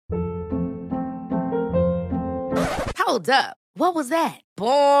Hold up. What was that?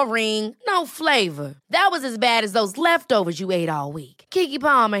 Boring. No flavor. That was as bad as those leftovers you ate all week. Keke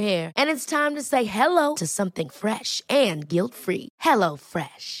Palmer here. And it's time to say hello to something fresh and guilt-free. Hello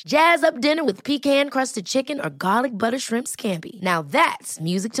Fresh. Jazz up dinner with pecan-crusted chicken or garlic butter shrimp scampi. Now that's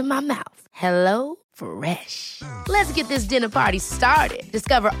music to my mouth. Hello Fresh. Let's get this dinner party started.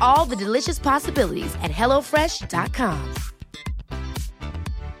 Discover all the delicious possibilities at hellofresh.com.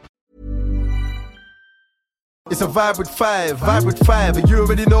 It's a vibe with five, and you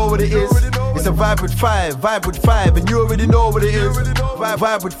already know what it is. It's a vibe with five, and you already know what it is.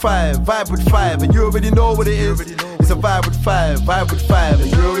 Vibe with five, and you already know what it is. It's a vibe with five, and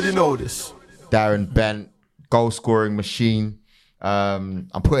you already know this. Darren Bent, goal scoring machine. I'm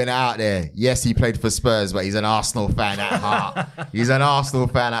putting it out there. Yes, he played for Spurs, but he's an Arsenal fan at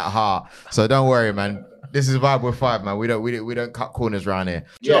heart. So don't worry, man. This is vibe with five, man. We don't cut corners around here.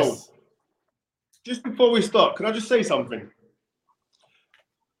 Joe, just before we start, can I just say something?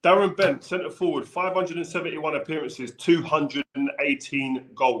 Darren Bent, centre forward, 571 appearances, 218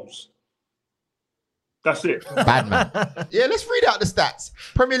 goals. That's it. Bad man. Yeah, let's read out the stats.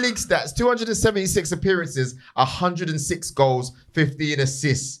 Premier League stats, 276 appearances, 106 goals, 15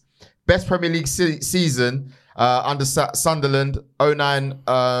 assists. Best Premier League season under Sunderland,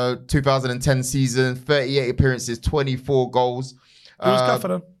 2010 season, 38 appearances, 24 goals. Who was gaffer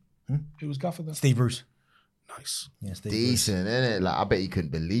then? Who was gaffer then? Steve Bruce. Nice. Yeah, Steve Decent, Bruce. innit? Like, I bet you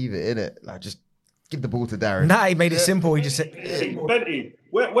couldn't believe it, innit? Like, just give the ball to Darren. Nah, he made it simple. He just said... Benty,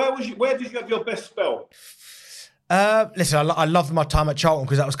 where did you have your best spell? Listen, I loved my time at Charlton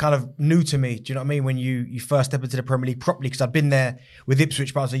because that was kind of new to me. Do you know what I mean? When you first step into the Premier League properly, because I'd been there with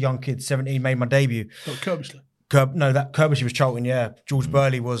Ipswich, but I was a young kid, 17, made my debut. Oh, Kirbysley. Kirbysley was Charlton, yeah. George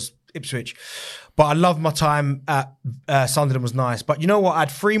Burley was Ipswich. But I loved my time at Sunderland, was nice. But you know what? I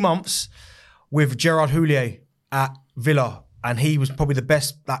had 3 months with Gerard Houllier at Villa, and he was probably the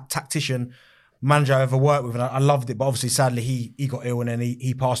best tactician manager I ever worked with, and I loved it. But obviously, sadly, he got ill and then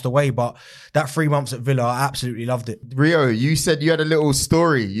he passed away. But that 3 months at Villa, I absolutely loved it. Rio, you said you had a little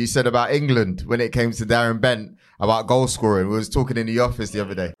story you said about England when it came to Darren Bent about goal scoring. We was talking in the office the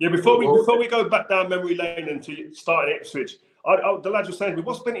other day. Yeah, before we go back down memory lane and to starting Ipswich, the lads were saying to me,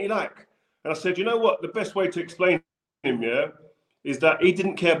 "What's Benty like?" And I said, "You know what? The best way to explain him, is that he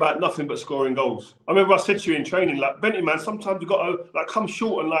didn't care about nothing but scoring goals." I remember I said to you in training, like, "Benty, man, sometimes you got to come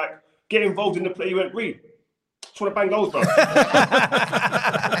short and get involved in the play." You went, "Reed, just want to bang goals, bro."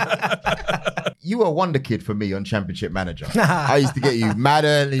 You were a wonder kid for me on Championship Manager. I used to get you mad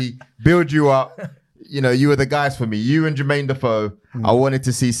early, build you up. You know, you were the guys for me. You and Jermaine Defoe. I wanted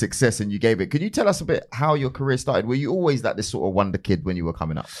to see success and you gave it. Could you tell us a bit how your career started? Were you always this sort of wonder kid when you were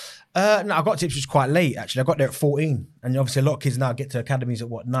coming up? No, I got to Ipswich quite late, actually. I got there at 14. And obviously a lot of kids now get to academies at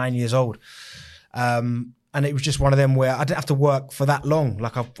 9 years old. And it was just one of them where I didn't have to work for that long.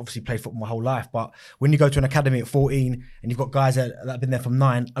 Like, I've obviously played football my whole life, but when you go to an academy at 14 and you've got guys that have been there from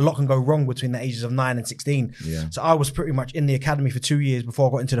 9, a lot can go wrong between the ages of 9 and 16. Yeah. So I was pretty much in the academy for 2 years before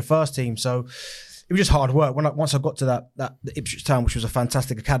I got into the first team. So it was just hard work. Once I got to the Ipswich Town, which was a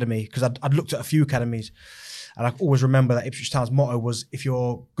fantastic academy, because I'd looked at a few academies, and I always remember that Ipswich Town's motto was, if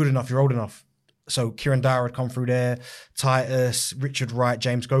you're good enough, you're old enough. So Kieran Dyer had come through there, Titus, Richard Wright,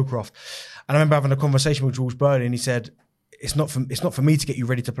 James Gocroft. And I remember having a conversation with George Burley, and he said, it's not for me to get you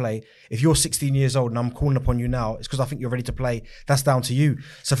ready to play. If you're 16 years old and I'm calling upon you now, it's because I think you're ready to play. That's down to you.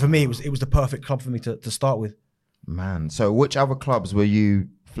 So for me, it was the perfect club for me to start with. Man, so which other clubs were you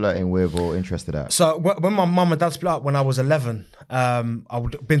flirting with or interested at? So when my mum and dad split up when I was 11,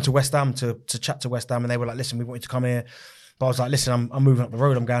 I'd been to West Ham to chat to West Ham, and they were like, "Listen, we want you to come here." But I was like, "Listen, I'm moving up the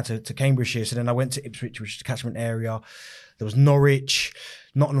road. I'm going to Cambridgeshire." So then I went to Ipswich, which is the catchment area. There was Norwich,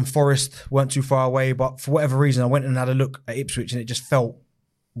 Nottingham Forest weren't too far away. But for whatever reason, I went and had a look at Ipswich, and it just felt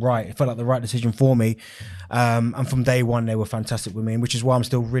right. It felt like the right decision for me. And from day one, they were fantastic with me, which is why I'm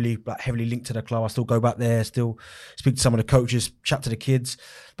still really heavily linked to the club. I still go back there, still speak to some of the coaches, chat to the kids.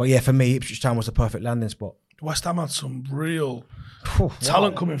 But yeah, for me, Ipswich Town was the perfect landing spot. West Ham had some real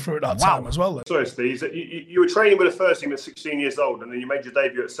talent coming through at that time as well. Sorry, Steve, you were training with the first team at 16 years old, and then you made your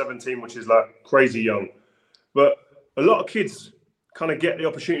debut at 17, which is crazy young. But a lot of kids kind of get the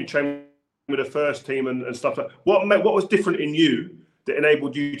opportunity to train with the first team and stuff like that. What was different in you that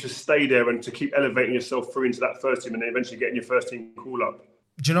enabled you to stay there and to keep elevating yourself through into that first team and then eventually getting your first team call up?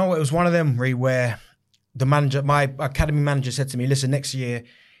 Do you know what? It was one of them, Ree, where the manager, my academy manager, said to me, "Listen, next year,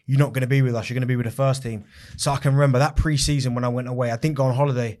 you're not going to be with us. You're going to be with the first team." So I can remember that pre-season when I went away. I didn't go on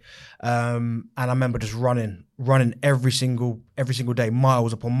holiday. And I remember just running running every single day,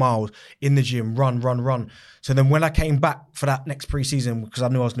 miles upon miles in the gym, run. So then when I came back for that next pre-season, because I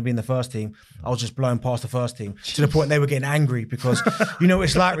knew I was going to be in the first team, I was just blowing past the first team to the point they were getting angry because you know what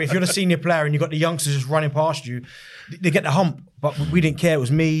it's like if you're the senior player and you've got the youngsters just running past you, they get the hump. But we didn't care. It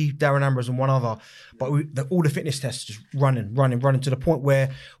was me, Darren Ambrose, and one other. But all the fitness tests just running to the point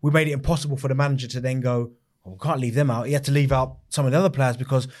where we made it impossible for the manager to then go, we can't leave them out. He had to leave out some of the other players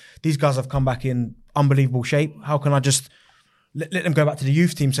because these guys have come back in unbelievable shape. How can I just let them go back to the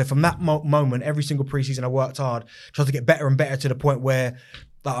youth team? So from that moment, every single preseason I worked hard, tried to get better and better to the point where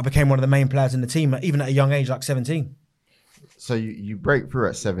I became one of the main players in the team, even at a young age, like 17. So you break through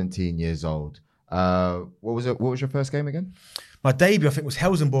at 17 years old. What was it? What was your first game again? My debut, I think, was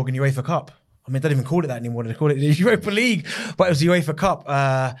Helsingborg in the UEFA Cup. I mean, they don't even call it that anymore. They call it the Europa League, but it was the UEFA Cup.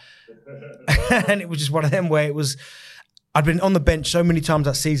 And it was just one of them where I'd been on the bench so many times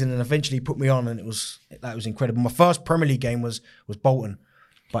that season and eventually put me on, and that was incredible. My first Premier League game was Bolton,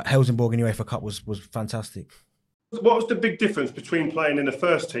 but Helsingborg in the UEFA Cup was fantastic. What was the big difference between playing in the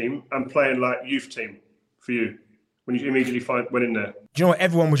first team and playing like youth team for you when you immediately went in there? Do you know what?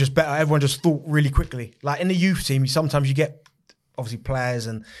 Everyone was just better. Everyone just thought really quickly. Like in the youth team, sometimes you get obviously players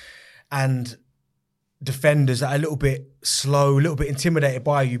and defenders that are a little bit slow, a little bit intimidated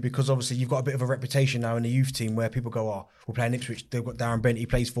by you because obviously you've got a bit of a reputation now in the youth team where people go, oh, we're playing Ipswich. They've got Darren Bent. He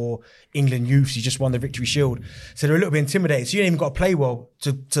plays for England Youths. He just won the Victory Shield. So they're a little bit intimidated. So you ain't even got to play well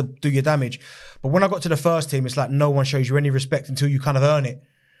to do your damage. But when I got to the first team, it's like no one shows you any respect until you kind of earn it.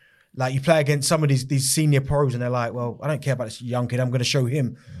 Like you play against some of these senior pros and they're like, well, I don't care about this young kid. I'm going to show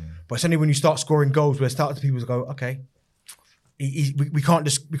him. But it's only when you start scoring goals where it starts to people to go, okay, we can't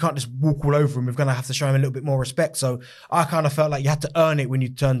just walk all over him. We're going to have to show him a little bit more respect. So I kind of felt like you had to earn it when you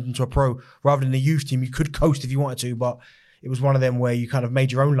turned into a pro rather than a youth team. You could coast if you wanted to, but it was one of them where you kind of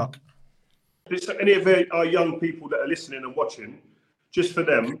made your own luck. Any of our young people that are listening and watching, just for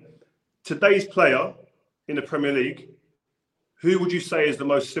them, today's player in the Premier League, who would you say is the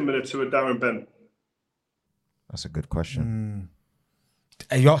most similar to a Darren Bent? That's a good question.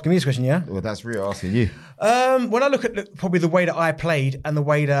 Are you asking me this question, yeah? Well, that's Rio asking you. When I look at probably the way that I played and the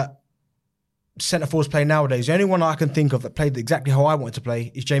way that centre forwards play nowadays, the only one I can think of that played exactly how I wanted to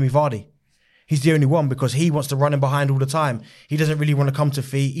play is Jamie Vardy. He's the only one because he wants to run in behind all the time. He doesn't really want to come to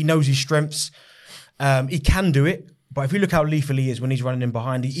feet. He knows his strengths. He can do it, but if you look how lethal he is when he's running in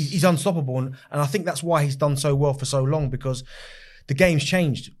behind, he's unstoppable. And I think that's why he's done so well for so long because the game's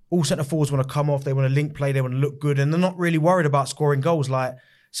changed. All centre forwards want to come off, they want to link play, they want to look good, and they're not really worried about scoring goals. Like,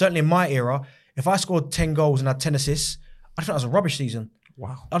 certainly in my era, if I scored 10 goals and had 10 assists, I think that was a rubbish season.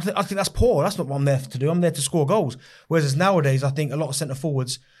 Wow. I think that's poor. That's not what I'm there to do. I'm there to score goals. Whereas nowadays, I think a lot of centre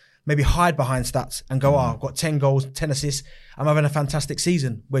forwards maybe hide behind stats and go, I've got 10 goals, 10 assists, I'm having a fantastic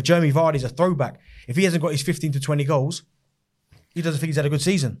season. Where Jamie Vardy's a throwback. If he hasn't got his 15 to 20 goals, he doesn't think he's had a good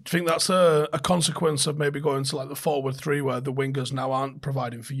season. Do you think that's a consequence of maybe going to like the forward three where the wingers now aren't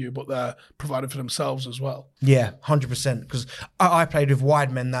providing for you, but they're providing for themselves as well? Yeah, 100%. Because I played with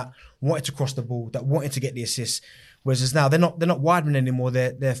wide men that wanted to cross the ball, that wanted to get the assists. Whereas now they're not wide men anymore,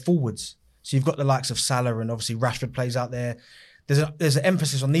 they're forwards. So you've got the likes of Salah and obviously Rashford plays out there. There's an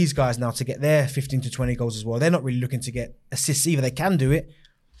emphasis on these guys now to get their 15 to 20 goals as well. They're not really looking to get assists either. They can do it,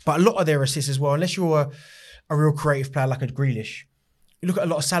 but a lot of their assists as well, unless you're a real creative player like a Grealish, you look at a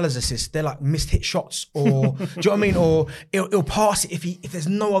lot of Salah's assists, they're like missed hit shots or, do you know what I mean? Or he'll pass it. If there's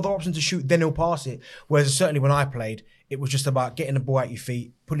no other option to shoot, then he'll pass it. Whereas certainly when I played, it was just about getting the ball at your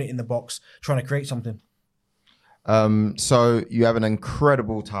feet, putting it in the box, trying to create something. So you have an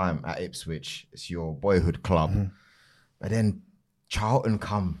incredible time at Ipswich. It's your boyhood club. But then Charlton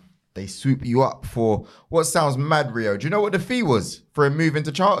come. They swoop you up for what sounds mad, Rio. Do you know what the fee was for a move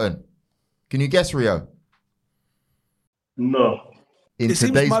into Charlton? Can you guess, Rio? No. In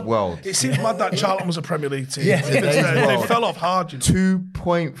today's world. It seems mad that Charlton was a Premier League team. Yeah. They fell off hard. You know.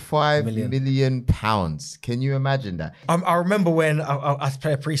 £2.5 million. Can you imagine that? I remember when I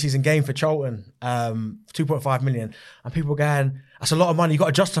played a pre-season game for Charlton, 2.5 million, and people were going, that's a lot of money, you got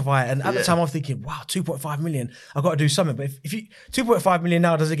to justify it. And at the time I'm thinking, wow, 2.5 million, I've got to do something. But if you 2.5 million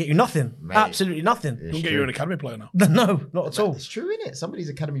now, does it get you nothing? Mate, absolutely nothing. It'll get you an academy player now. No, not at all. It's true, isn't it? Some of these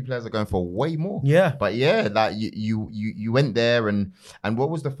academy players are going for way more. Yeah. But yeah, like you went there and what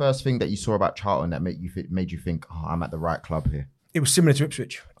was the first thing that you saw about Charlton that made you think, oh, I'm at the right club here? It was similar to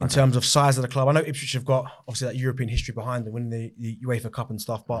Ipswich in terms of size of the club. I know Ipswich have got obviously that European history behind them, winning the UEFA Cup and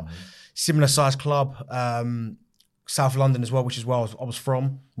stuff, but similar size club. South London as well, which is where I was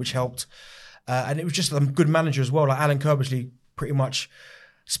from, which helped. And it was just a good manager as well. Like Alan Kirbishley pretty much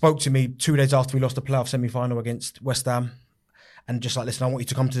spoke to me 2 days after we lost the playoff semi-final against West Ham. and just like, listen, I want you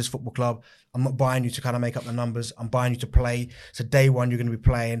to come to this football club. I'm not buying you to kind of make up the numbers. I'm buying you to play. So day one, you're going to be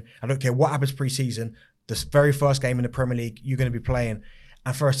playing. I don't care what happens pre-season. This very first game in the Premier League, you're going to be playing.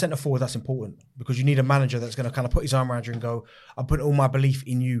 And for a centre forward, that's important because you need a manager that's going to kind of put his arm around you and go, I put all my belief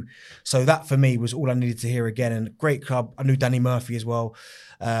in you. So that for me was all I needed to hear again. And great club. I knew Danny Murphy as well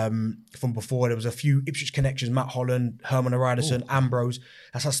from before. There was a few Ipswich connections, Matt Holland, Herman Ariderson, Ambrose.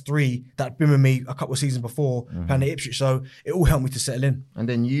 That's us three that had been with me a couple of seasons before playing at Ipswich. So it all helped me to settle in. And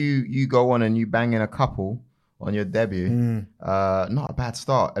then you go on and you bang in a couple on your debut. Not a bad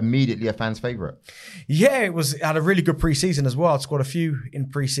start. Immediately a fan's favourite. Yeah, I had a really good pre-season as well. I scored a few in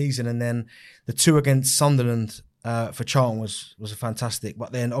pre-season, and then the 2 against Sunderland for Charlton was a fantastic.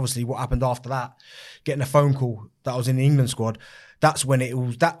 But then obviously what happened after that, getting a phone call that I was in the England squad, that's when it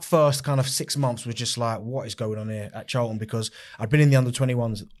was, that first kind of 6 months was just like, what is going on here at Charlton? Because I'd been in the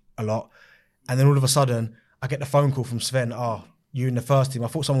under-21s a lot, and then all of a sudden I get the phone call from Sven, you're in the first team. I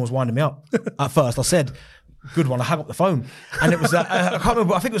thought someone was winding me up at first. I said, good one. I hung up the phone, and it was I can't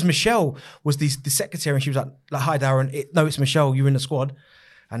remember. I think it was Michelle was the secretary, and she was like "Hi, Darren. It's Michelle. You're in the squad."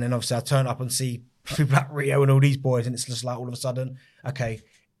 And then obviously I turn up and see people like Rio and all these boys, and it's just like all of a sudden, okay,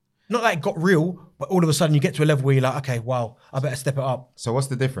 not like it got real, but all of a sudden you get to a level where you're like, okay, wow, I better step it up. So what's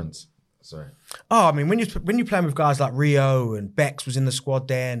the difference? Sorry. Oh, I mean, when you're playing with guys like Rio and Bex was in the squad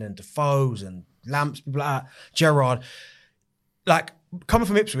then, and Defoe's and Lamps, people like that, Gerrard, like coming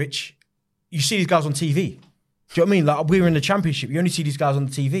from Ipswich, you see these guys on TV. Do you know what I mean? Like, we were in the Championship. You only see these guys on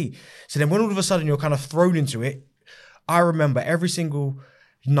the TV. So then when all of a sudden you're kind of thrown into it, I remember every single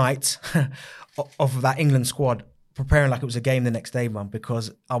night of that England squad preparing like it was a game the next day, man,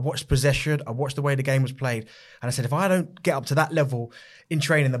 because I watched possession, I watched the way the game was played, and I said, if I don't get up to that level in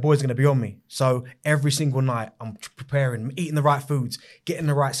training, the boys are going to be on me. So every single night I'm preparing, eating the right foods, getting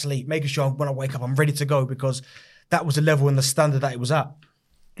the right sleep, making sure when I wake up I'm ready to go, because that was the level and the standard that it was at.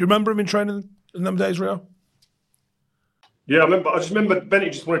 Do you remember him in training in them days, Rio? Yeah, I just remember Benny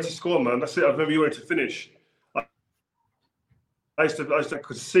just wanted to score, man. That's it. I remember you wanted to finish. I used to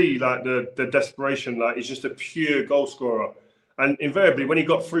could see like the desperation. Like, he's just a pure goal scorer, and invariably when he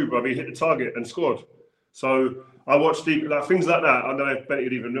got through, bro, he hit the target and scored. So I watched like things like that. I don't know if Benny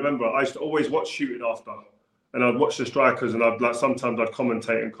would even remember. I used to always watch shooting after, and I'd watch the strikers, and sometimes I'd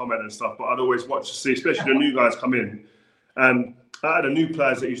commentate and comment and stuff. But I'd always watch to see, especially the new guys come in, and I had the new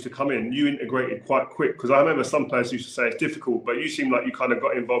players that used to come in. You integrated quite quick, because I remember some players used to say it's difficult, but you seem like you kind of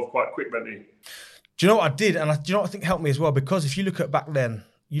got involved quite quick, Benny. Do you know what I did? And do you know what I think helped me as well? Because if you look at back then,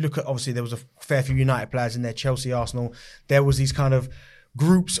 you look at, obviously there was a fair few United players in there, Chelsea, Arsenal. There was these kind of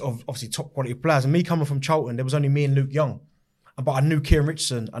groups of obviously top quality players. And me coming from Charlton, there was only me and Luke Young. But I knew Kieran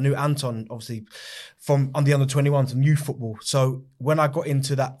Richardson, I knew Anton, obviously, from on the under-21s and youth football. So when I got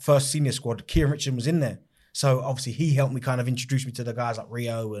into that first senior squad, Kieran Richardson was in there. So obviously he helped me kind of introduce me to the guys like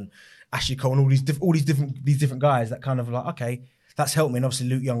Rio and Ashley Cole and all these different guys that kind of like, okay, that's helped me. And obviously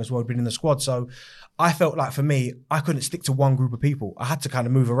Luke Young as well, been in the squad. So I felt like for me, I couldn't stick to one group of people. I had to kind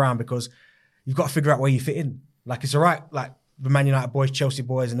of move around, because you've got to figure out where you fit in. Like, it's all right, like the Man United boys, Chelsea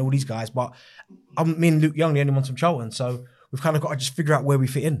boys and all these guys, but me and Luke Young, the only ones from Charlton. So we've kind of got to just figure out where we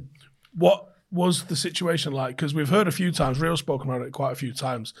fit in. What was the situation like? Because we've heard a few times, Rio's spoken about it quite a few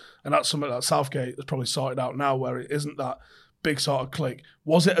times, and that's something that Southgate has probably sorted out now, where it isn't that big sort of clique.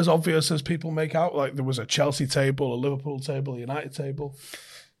 Was it as obvious as people make out? Like, there was a Chelsea table, a Liverpool table, a United table?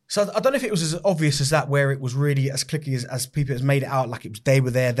 So I don't know if it was as obvious as that, where it was really as cliquey as people has made it out, like it was they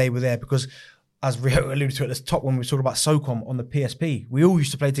were there, because as Rio alluded to at the top when we were talking about SOCOM on the PSP, we all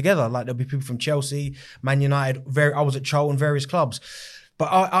used to play together. Like, there'll be people from Chelsea, Man United, I was at Charlton, various clubs. But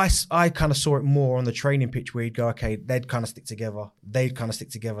I kind of saw it more on the training pitch, where you'd go, okay, they'd kind of stick together.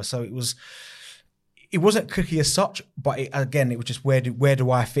 So it wasn't cliquey as such, but it was just where do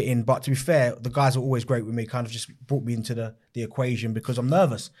I fit in? But to be fair, the guys were always great with me, kind of just brought me into the equation, because I'm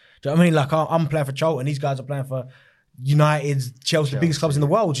nervous. Do you know what I mean? Like, I'm playing for Charlton, these guys are playing for United, Chelsea, the biggest clubs in the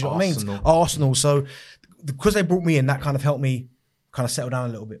world. Do you know what I mean? Arsenal. So because they brought me in, that kind of helped me kind of settle down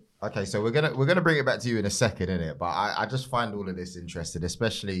a little bit. Okay, so we're gonna bring it back to you in a second, innit? But I just find all of this interesting,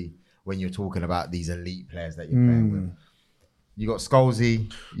 especially when you're talking about these elite players that you're playing with. You got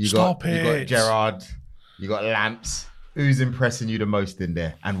Scholesy, you got Gerrard, you got Lamps. Who's impressing you the most in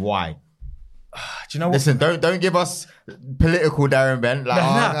there, and why? Do you know what? Listen, don't give us political Darren Ben.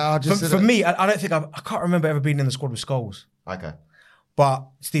 Like, for me, I don't think I can't remember ever being in the squad with Scholes. Okay. But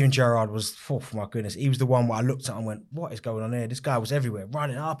Steven Gerrard was, oh my goodness, he was the one where I looked at and went, what is going on here? This guy was everywhere,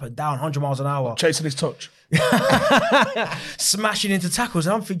 running up and down, 100 miles an hour. Chasing his touch. Smashing into tackles.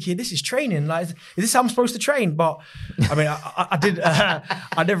 And I'm thinking, this is training. Like, is this how I'm supposed to train? But, I mean,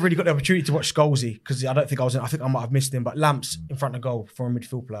 I never really got the opportunity to watch Scholesy because I don't think I think I might have missed him. But Lamps in front of goal for a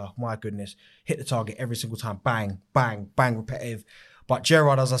midfield player, my goodness, hit the target every single time. Bang, bang, bang, repetitive. But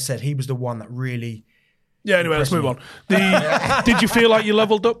Gerrard, as I said, he was the one that really... Yeah, anyway, let's move on. Did you feel like you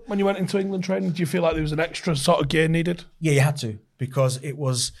levelled up when you went into England training? Did you feel like there was an extra sort of gear needed? Yeah, you had to, because it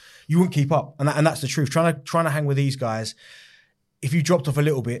was, you wouldn't keep up. And that's the truth. Trying to hang with these guys, if you dropped off a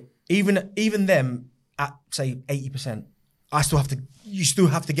little bit, even them at, say, 80%, you still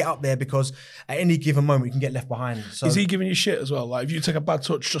have to get up there because at any given moment you can get left behind. So, is he giving you shit as well? Like, if you take a bad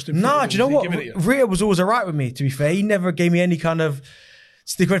touch just in No, front do you know what? Rhea was always all right with me, to be fair. He never gave me any kind of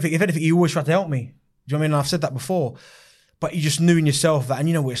stick or anything. If anything, he always tried to help me. Do you know what I mean? I've said that before. But you just knew in yourself that, and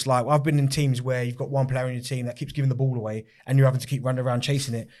you know what it's like. I've been in teams where you've got one player in your team that keeps giving the ball away and you're having to keep running around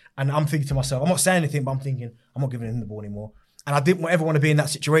chasing it. And I'm thinking to myself, I'm not saying anything, but I'm thinking, I'm not giving him the ball anymore. And I didn't ever want to be in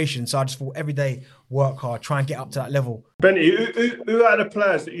that situation. So I just thought every day, work hard, try and get up to that level. Benny, who are the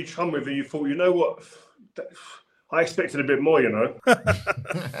players that you come with and you thought, you know what, I expected a bit more, you know?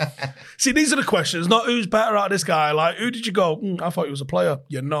 See, these are the questions, not who's better out of this guy. Like, who did you go, I thought he was a player.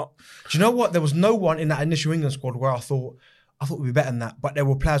 You're not. Do you know what? There was no one in that initial England squad where I thought we'd be better than that. But there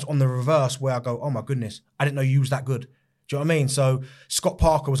were players on the reverse where I go, oh my goodness, I didn't know you was that good. Do you know what I mean? So Scott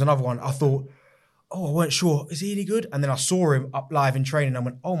Parker was another one. I thought, oh, I weren't sure. Is he any good? And then I saw him up live in training and I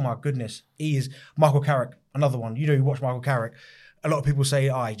went, oh my goodness, he is. Michael Carrick, another one. You know, you watch Michael Carrick. A lot of people say,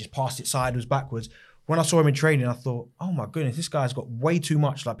 he just passed it sideways, backwards. When I saw him in training, I thought, oh my goodness, this guy's got way too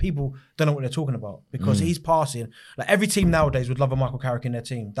much. Like, people don't know what they're talking about because he's passing. Like, every team nowadays would love a Michael Carrick in their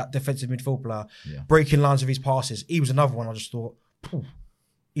team, that defensive midfield player, breaking lines of his passes. He was another one I just thought,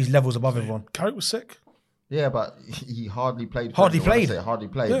 he's levels above everyone. Carrick was sick. Yeah, but he hardly played. Hardly played.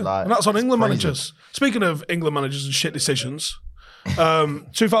 Yeah. Like, and that's on England managers. Speaking of England managers and shit decisions,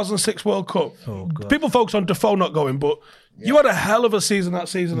 2006 World Cup. Oh, God. People focus on Defoe not going, but you had a hell of a season that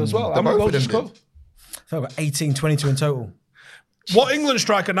season as well. How many goals did you score? I think I got 18, 22 in total. What England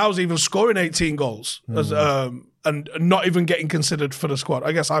striker now is even scoring 18 goals and not even getting considered for the squad?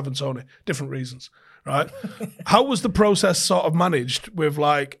 I guess Ivan Toney, different reasons, right? How was the process sort of managed with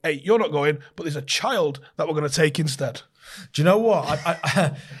like, hey, you're not going, but there's a child that we're going to take instead? Do you know what?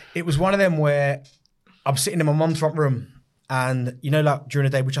 I it was one of them where I'm sitting in my mum's front room and, you know, like during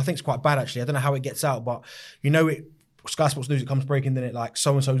the day, which I think is quite bad actually. I don't know how it gets out, but you know Sky Sports News, it comes breaking, then it like,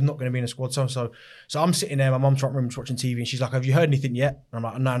 so-and-so is not going to be in the squad, so-and-so. So I'm sitting there, my mum's front room watching TV, and she's like, have you heard anything yet? And I'm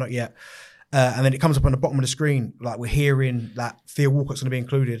like, no, not yet. And then it comes up on the bottom of the screen, like we're hearing that Theo Walcott's going to be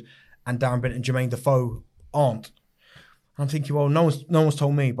included, and Darren Bent and Jermaine Defoe aren't. And I'm thinking, well, no one's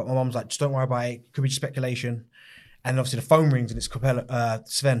told me, but my mum's like, just don't worry about it, could be just speculation. And obviously the phone rings, and it's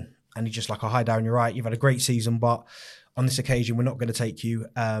Sven, and he's just like, oh, hi Darren, you're right, you've had a great season, but on this occasion, we're not going to take you.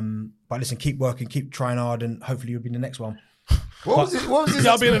 But listen, keep working, keep trying hard, and hopefully you'll be in the next one. What was his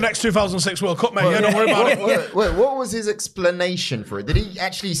I'll be in the next 2006 World Cup, mate. Yeah, don't worry about it. Wait, what was his explanation for it? Did he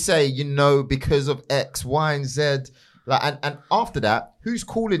actually say, because of X, Y, and Z? Like, and after that, who's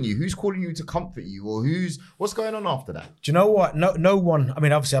calling you? Who's calling you to comfort you? Or what's going on after that? Do you know what? No one, I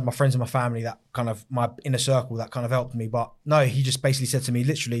mean, obviously I had my friends and my family, that kind of, my inner circle that kind of helped me. But no, he just basically said to me,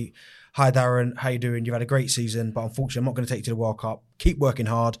 literally, hi Darren, how you doing? You've had a great season, but unfortunately I'm not going to take you to the World Cup. Keep working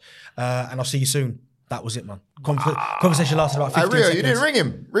hard, and I'll see you soon. That was it, man. Conversation lasted about 15 Rio, seconds. you didn't ring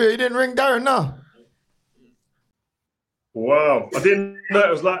him. Rio, you didn't ring Darren, no. Wow, I didn't know it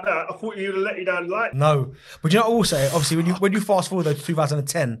was like that. I thought he would have let you down light. No, but you know what I will say? Obviously, when you fast forward though to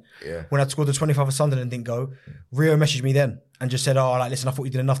 2010, when I scored the 25 for Sunderland and didn't go, Rio messaged me then and just said, "Oh, like listen, I thought you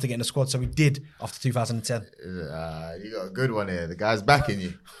did enough to get in the squad, so we did after 2010." You got a good one here. The guy's backing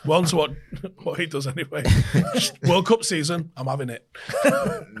you. Well, to what he does anyway. World Cup season, I'm having it.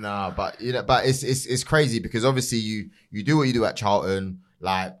 Nah, but it's crazy because obviously you do what you do at Charlton.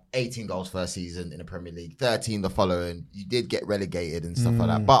 Like 18 goals first season in the Premier League, 13 the following. You did get relegated and stuff like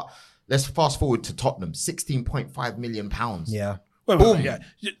that. But let's fast forward to Tottenham, £16.5 million. Yeah. Wait, yeah.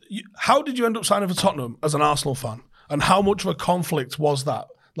 How did you end up signing for Tottenham as an Arsenal fan? And how much of a conflict was that?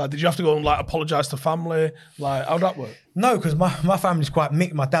 Like, did you have to go and like apologise to family? Like, how'd that work? No, because my family's quite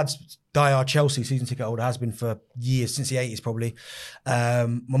mixed. My dad's diehard Chelsea season ticket holder, has been for years, since the 80s probably. My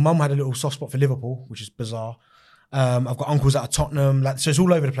mum had a little soft spot for Liverpool, which is bizarre. I've got uncles out of Tottenham, so it's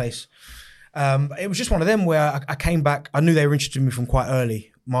all over the place. It was just one of them where I came back. I knew they were interested in me from quite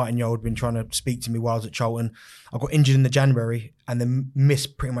early. Martin Yeo had been trying to speak to me while I was at Charlton. I got injured in the January and then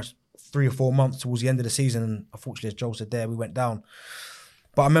missed pretty much 3 or 4 months towards the end of the season. And unfortunately, as Joel said there, we went down.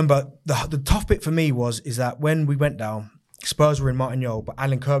 But I remember the tough bit for me is that when we went down, Spurs were in Martignol, but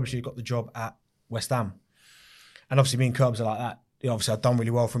Alan Kirbishley got the job at West Ham. And obviously me and Curbs are like that. Obviously I'd done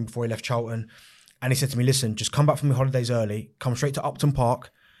really well for him before he left Charlton. And he said to me, listen, just come back from your holidays early, come straight to Upton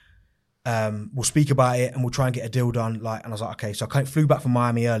Park. We'll speak about it and we'll try and get a deal done. And I was like, okay. So I flew back from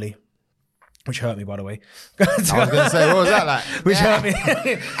Miami early, which hurt me, by the way. I was going to say, what was that like? Which hurt me.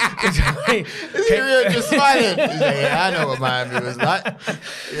 You're just smiling. He's like, yeah, I know what Miami was like.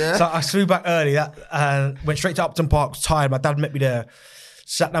 Yeah. So I flew back early and went straight to Upton Park, was tired. My dad met me there,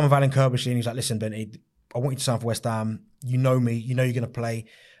 sat down with Alan Kirbishley and he's like, listen, Benty, I want you to sign for West Ham. You know me. You know you're going to play.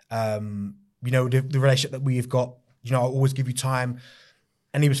 You know the relationship that we've got. You know, I'll always give you time.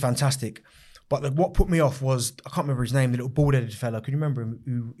 And he was fantastic. But what put me off was, I can't remember his name, the little bald-headed fella. Can you remember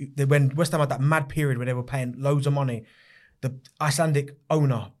him? When West Ham had that mad period where they were paying loads of money, the Icelandic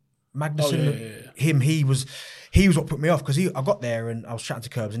owner, Magnuson, he was what put me off because I got there and I was chatting to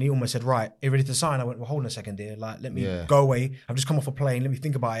Curbs and he almost said, right, are you ready to sign? I went, well, hold on a second, dear. Like, let me go away. I've just come off a plane. Let me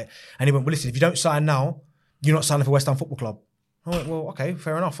think about it. And he went, well, listen, if you don't sign now, you're not signing for West Ham Football Club. I went, well, okay,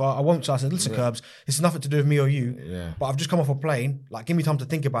 fair enough. I won't. So I said, listen, Curbs, this has nothing to do with me or you. Yeah. But I've just come off a plane. Like, give me time to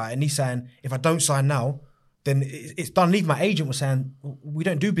think about it. And he's saying, if I don't sign now, then it's done. Even my agent was saying, we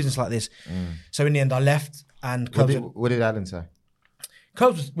don't do business like this. So in the end, I left. And Curbs, what did Alan say?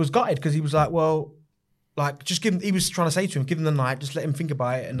 Curbs was gutted because he was like, well, like, just give him, he was trying to say to him, give him the night, just let him think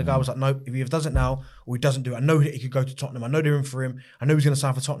about it. And the guy was like, no, if he does it now or he doesn't do it, I know that he could go to Tottenham. I know they're in for him. I know he's going to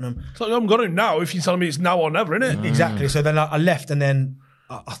sign for Tottenham. So I'm going to now if you're telling me it's now or never, innit? Exactly. So then I left and then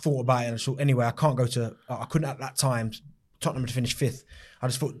I thought about it and I thought, anyway, I can't go to, I couldn't at that time, Tottenham to finish 5th. I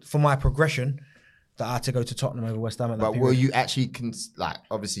just thought for my progression that I had to go to Tottenham over West Ham at that But period. were you actually, like,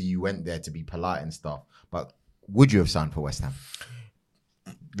 obviously you went there to be polite and stuff, but would you have signed for West Ham?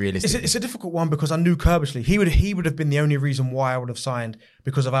 Realistically. It's a difficult one because I knew Kirbishley. He would have been the only reason why I would have signed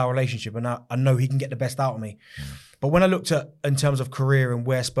because of our relationship, and I know he can get the best out of me. But when I looked at in terms of career and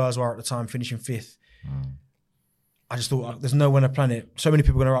where Spurs were at the time, finishing 5th, I just thought there's no one on the planet. So many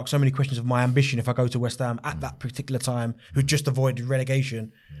people are going to ask so many questions of my ambition if I go to West Ham at that particular time, who just avoided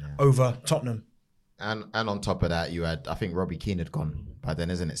relegation over Tottenham. And on top of that, you had, I think Robbie Keane had gone by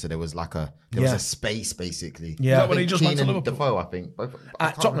then, isn't it? So there was like was a space basically. Yeah. Is that when he just Keane went to and Liverpool? Defoe, I think.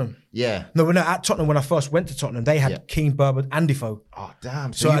 At Tottenham. Yeah. No, at Tottenham, when I first went to Tottenham, they had Keane, Berber and Defoe. Oh,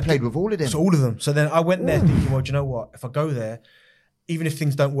 damn. So you played with all of them? So all of them. So then I went there thinking, well, do you know what? If I go there, even if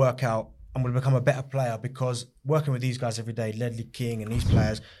things don't work out, I'm going to become a better player because working with these guys every day, Ledley King and these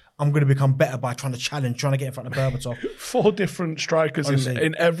players, I'm going to become better by trying to challenge, trying to get in front of Berbatov. 4 different strikers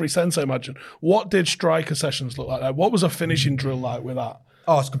in every sense, I imagine. What did striker sessions look like? What was a finishing drill like with that?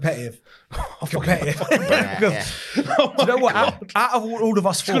 Oh, it's competitive. Competitive. Do you know what? Out of all of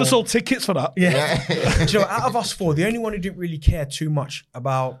us 4... Could have sold tickets for that. Yeah. Do you know what? Out of us 4, the only one who didn't really care too much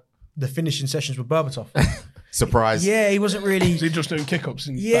about the finishing sessions was Berbatov. Surprise. Yeah, he wasn't really... Was he just doing kick-ups?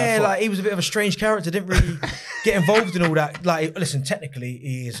 Yeah, like he was a bit of a strange character, didn't really get involved in all that. Like, listen, technically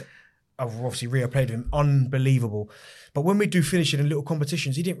he is, obviously Rio played with him, unbelievable. But when we do finishing in little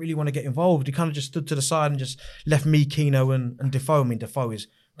competitions, he didn't really want to get involved. He kind of just stood to the side and just left me, Keno and Defoe. I mean, Defoe is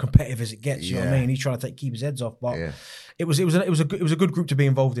competitive as it gets, you know what I mean? He's trying to keep his heads off. But it was a good group to be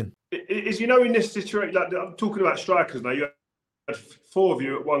involved in. Is, you know, in this situation, like I'm talking about strikers now, you had 4 of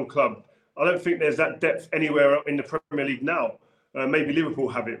you at one club. I don't think there's that depth anywhere in the Premier League now. Maybe Liverpool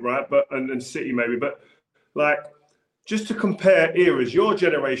have it, right? But and City maybe. But like, just to compare eras, your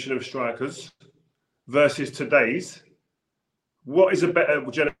generation of strikers versus today's, what is a better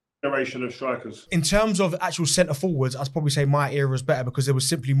generation of strikers? In terms of actual centre forwards, I'd probably say my era was better because there was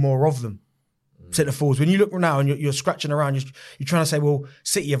simply more of them. Centre forwards. When you look now and you're scratching around, you're trying to say, well,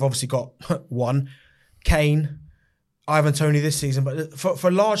 City have obviously got one, Kane, Ivan Toney this season, but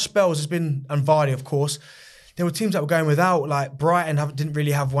for large spells, there's been, and Vardy, of course, there were teams that were going without, like Brighton didn't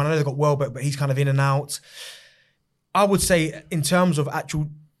really have one. I know they got Welbeck, but he's kind of in and out. I would say in terms of actual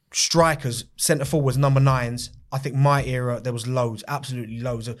strikers, centre forwards, number 9s, I think my era, there was loads, absolutely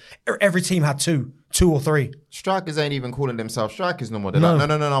loads. Every team had two or 3. Strikers ain't even calling themselves strikers no more. They're like,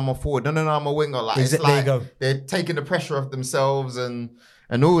 no, I'm a forward. No, I'm a winger. Like, it's like they're taking the pressure off themselves and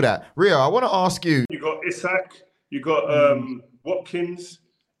all that. Rio, I want to ask you. You got Isak, you got Watkins,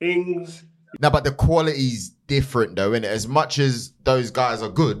 Ings. No, but the quality's different though, innit? As much as those guys are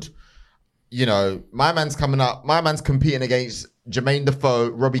good, you know, my man's coming up. My man's competing against Jermaine Defoe,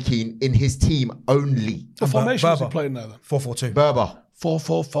 Robbie Keane in his team only. What formation was he playing there then? 4-4-2. Berber.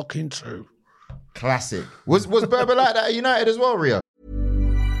 4-4-2. Classic. Was Berber like that at United as well, Rio?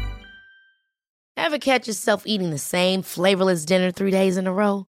 Ever catch yourself eating the same flavorless dinner 3 days in a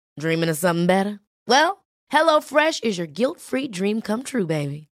row? Dreaming of something better? Well, HelloFresh is your guilt-free dream come true,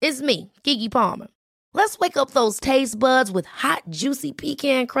 baby. It's me, Keke Palmer. Let's wake up those taste buds with hot, juicy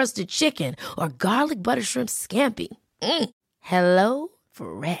pecan-crusted chicken or garlic butter shrimp scampi. Hello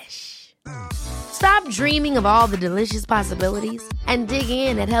Fresh. Stop dreaming of all the delicious possibilities and dig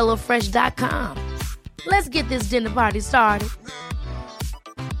in at HelloFresh.com. Let's get this dinner party started.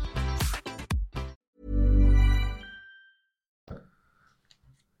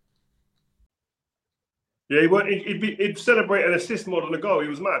 Yeah, he'd celebrate an assist more than a goal. He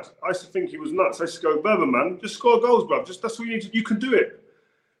was mad. I used to think he was nuts. I used to go, Berman, man, just score goals, bruv. That's what you need to, you can do it.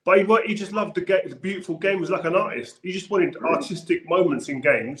 But he just loved the beautiful game. He was like an artist. He just wanted artistic moments in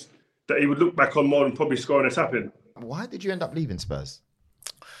games that he would look back on more and probably scoring a tap in. Why did you end up leaving Spurs?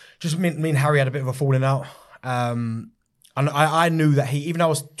 Just me and Harry had a bit of a falling out. And I knew that even though I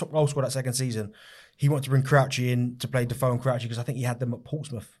was top goal scorer that second season, he wanted to bring Crouchy in to play Defoe and Crouchy because I think he had them at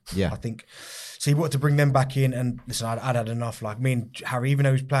Portsmouth. Yeah. I think. So he wanted to bring them back in. And listen, I'd had enough. Like me and Harry, even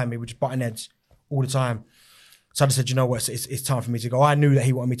though he was playing me, we were just butting heads all the time. So I just said, you know what, it's time for me to go. I knew that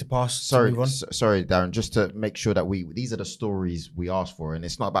he wanted me to pass. Sorry, Darren, just to make sure that these are the stories we asked for. And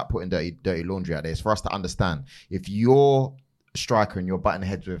it's not about putting dirty laundry out there. It's for us to understand. If you're a striker and you're butting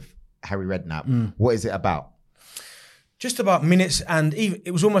heads with Harry Redknapp, what is it about? Just about minutes. And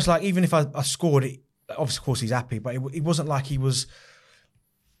it was almost like even if I scored, obviously, of course, he's happy. But it wasn't like he was...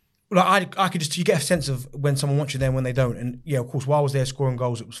 Like I could just... You get a sense of when someone wants you there and when they don't. And yeah, of course, while I was there scoring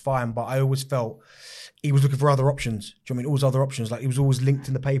goals, it was fine. But I always felt... he was looking for other options. Do you know what I mean? Always other options. Like he was always linked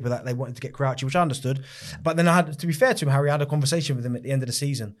in the paper that they wanted to get Crouchy, which I understood. But then to be fair to him, Harry, I had a conversation with him at the end of the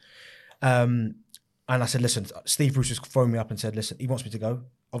season. And I said, listen, Steve Bruce just phoned me up and said, listen, he wants me to go.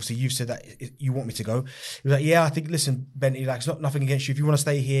 Obviously, you've said that you want me to go. He was like, yeah, I think, listen, Bentley, like, it's nothing against you. If you want to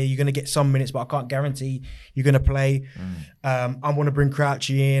stay here, you're going to get some minutes, but I can't guarantee you're going to play. I want to bring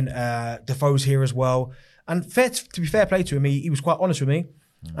Crouchy in. Defoe's here as well. And to be fair play to him, he was quite honest with me.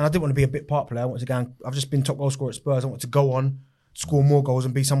 And I didn't want to be a bit part player. I wanted to go. I've just been top goal scorer at Spurs. I want to go on, score more goals,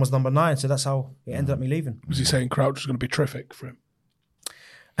 and be someone's number 9. So that's how it ended up me leaving. Was he saying Crouch was going to be terrific for him?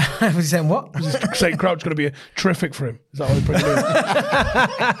 Was he saying what? Was he saying Crouch was going to be terrific for him? Is that what he put it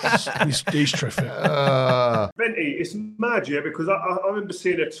in? He's terrific. Benty, it's mad, yeah, because I remember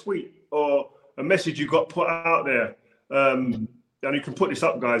seeing a tweet or a message you got put out there. And you can put this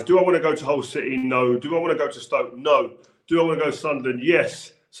up, guys. Do I want to go to Hull City? No. Do I want to go to Stoke? No. Do I want to go to Sunderland?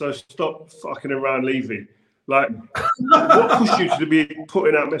 Yes. So stop fucking around, Levy. Like, what pushed you to be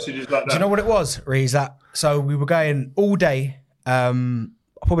putting out messages like that? Do you know what it was, Reece? So we were going all day.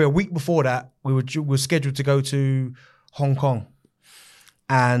 Probably a week before that, we were scheduled to go to Hong Kong.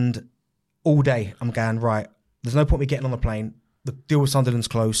 And all day, I'm going, right, there's no point me getting on the plane. The deal with Sunderland's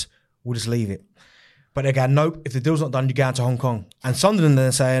close. We'll just leave it. But they're going, nope, if the deal's not done, you're going to Hong Kong. And Sunderland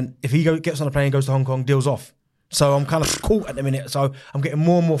then saying, if he gets on the plane and goes to Hong Kong, deal's off. So I'm kind of caught at the minute. So I'm getting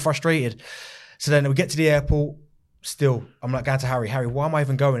more and more frustrated. So then we get to the airport. Still, I'm like going to Harry, why am I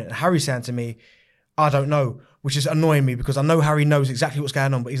even going? And Harry's saying to me, I don't know, which is annoying me because I know Harry knows exactly what's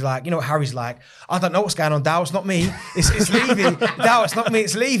going on. But he's like, you know what Harry's like? I don't know what's going on, Dow. It's not me. It's Levy. Dow, it's not me.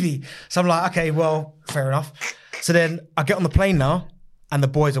 It's Levy. So I'm like, okay, well, fair enough. So then I get on the plane now. And the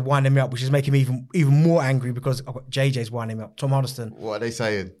boys are winding me up, which is making me even more angry because I've got JJ's winding me up. Tom Huddleston. What are they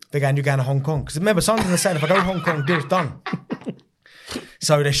saying? They're going, you're going to Hong Kong. Because remember, Sunderland said, if I go to Hong Kong, deal's done.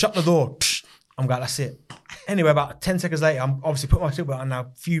 So they shut the door. I'm going, that's it. Anyway, about 10 seconds later, I'm obviously putting my seatbelt on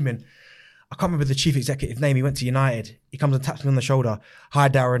now, fuming. I can't remember the chief executive name. He went to United. He comes and taps me on the shoulder. Hi,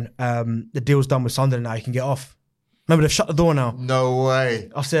 Darren. The deal's done with Sunderland now. You can get off. Remember, they've shut the door now. No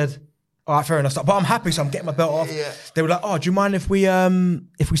way. I said... all right, fair enough. But I'm happy, so I'm getting my belt off. Yeah. They were like, "Oh, do you mind if we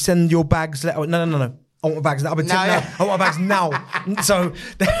send your bags?" No. I want my bags now. I want my bags now. So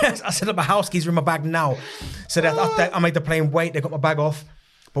I set up my house keys are in my bag now. So I made the plane wait. They got my bag off.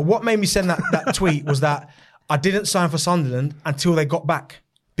 But what made me send that tweet was that I didn't sign for Sunderland until they got back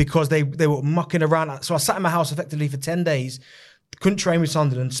because they were mucking around. So I sat in my house effectively for 10 days, couldn't train with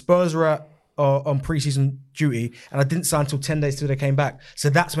Sunderland. Spurs were on pre-season duty, and I didn't sign until 10 days till they came back. So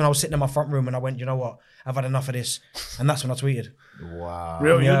that's when I was sitting in my front room and I went, you know what? I've had enough of this. And that's when I tweeted. Wow.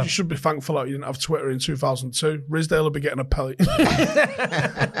 Really? Yeah. You should be thankful that you didn't have Twitter in 2002. Ridsdale will be getting a pellet.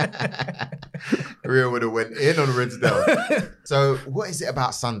 Rio would have went in on Ridsdale. So what is it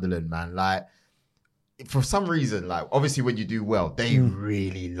about Sunderland, man? Like, for some reason, like, obviously when you do well, they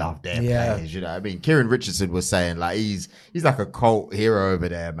really love their players, you know what I mean? Kieran Richardson was saying, like, he's like a cult hero over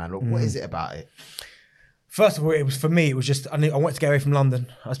there, man. Look, what is it about it? First of all, it was for me, it was just, I wanted to get away from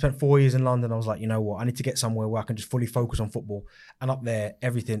London. I spent 4 years in London. I was like, you know what? I need to get somewhere where I can just fully focus on football. And up there,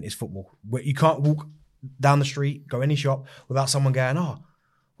 everything is football. Where you can't walk down the street, go any shop without someone going, oh,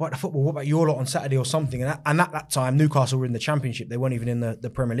 what the football? What about your lot on Saturday or something? And at that time, Newcastle were in the Championship. They weren't even in the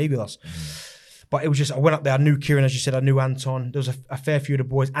Premier League with us. But it was just, I went up there. I knew Kieran, as you said. I knew Anton. There was a fair few of the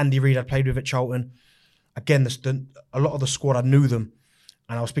boys. Andy Reid I played with at Charlton. Again, a lot of the squad, I knew them.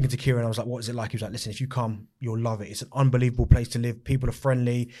 And I was speaking to Kieran. I was like, what is it like? He was like, listen, if you come, you'll love it. It's an unbelievable place to live. People are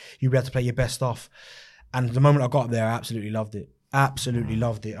friendly. You'll be able to play your best stuff. And the moment I got up there, I absolutely loved it. Absolutely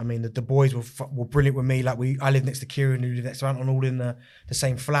loved it. I mean, the boys were brilliant with me. Like I lived next to Kieran, who lived next to Anton, all in the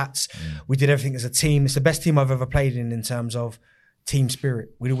same flats. We did everything as a team. It's the best team I've ever played in terms of team spirit.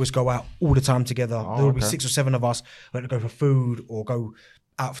 We'd always go out all the time together. There would be 6 or 7 of us. We'd go for food or go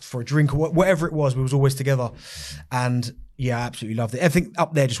out for a drink or whatever it was. We was always together. And yeah, I absolutely loved it. Everything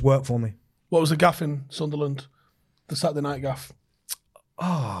up there just worked for me. What was the gaff in Sunderland? The Saturday night gaff?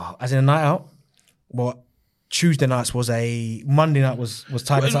 Oh, as in a night out? What? Tuesday nights was Monday night was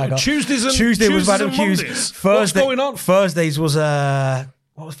Tiger Tiger. Tuesday was Madam Q's. What's going on? Thursdays was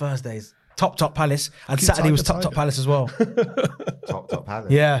what was Thursdays? Top Palace, and Saturday was Top Palace as well. Top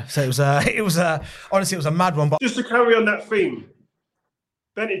Palace. Yeah, so it was honestly it was a mad one. But just to carry on that theme,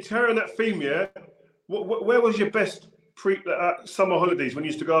 Benny, carry on that theme. Yeah, where was your best summer holidays when you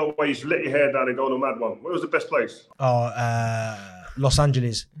used to go away? You used to let your hair down and go on a mad one. Where was the best place? Los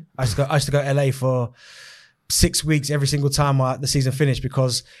Angeles. I used to go to LA for 6 weeks every single time the season finished,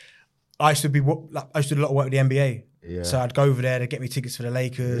 because I used to do a lot of work with the NBA. Yeah. So I'd go over there to get me tickets for the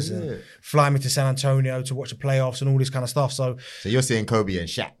Lakers and fly me to San Antonio to watch the playoffs and all this kind of stuff. So you're seeing Kobe and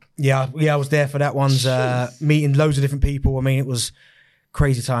Shaq? Yeah, I was there for that one's meeting loads of different people. I mean, it was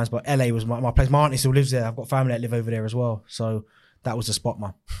crazy times, but LA was my place. My auntie still lives there. I've got family that live over there as well. So that was the spot,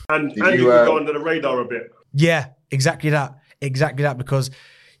 man. And you would go under the radar a bit. Yeah, exactly that, because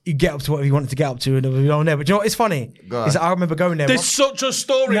you get up to what you wanted to get up to, and we don't know. But you know what? It's funny. Is that I remember going there. There's such a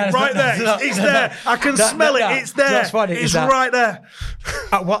story right there. It's there. I can smell it. It's there. That's funny. It's right there.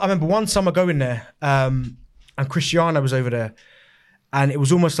 I remember one summer going there, and Cristiano was over there, and it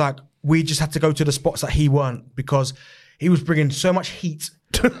was almost like we just had to go to the spots that he weren't, because he was bringing so much heat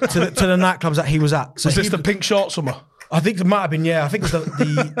to the nightclubs that he was at. So was this the pink short summer? I think it might have been, yeah. I think it was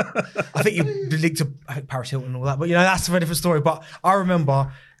I think the league to Paris Hilton and all that. But that's a very different story. But I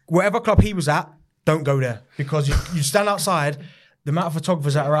remember whatever club he was at, don't go there, because you stand outside. The amount of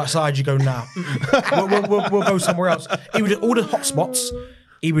photographers that are outside, you go, nah, we'll go somewhere else. He would all the hot spots.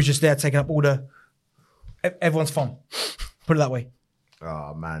 He was just there taking up all the. Everyone's fun. Put it that way.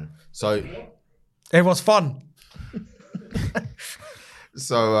 Oh man, so everyone's fun.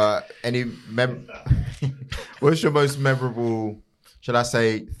 So, what's your most memorable, should I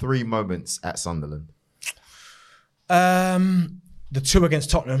say, 3 moments at Sunderland? The 2 against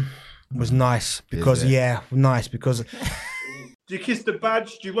Tottenham was nice because, because. Do you kiss the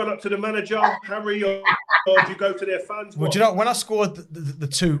badge? Do you run up to the manager, Harry, or do you go to their fans? Well, do you know, when I scored the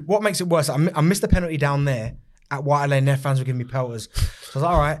 2, what makes it worse? I missed the penalty down there at White Lane. Their fans were giving me pelters. So I was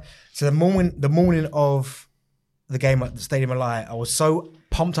like, all right. So the morning of the game at the Stadium of Light, I was so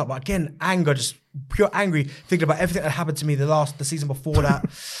pumped up. But again, anger, just pure angry, thinking about everything that happened to me the season before that.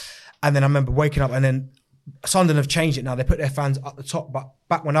 And then I remember waking up, and then Sunderland have changed it now. They put their fans at the top. But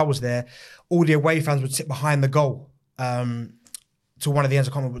back when I was there, all the away fans would sit behind the goal to one of the ends.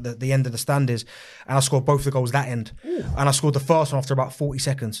 I can't remember what the end of the stand is. And I scored both the goals that end. Ooh. And I scored the first one after about 40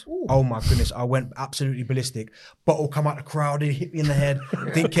 seconds. Ooh. Oh my goodness. I went absolutely ballistic. Bottle come out the crowd. It hit me in the head.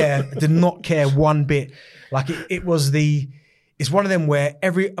 Didn't care. Did not care one bit. Like it's one of them where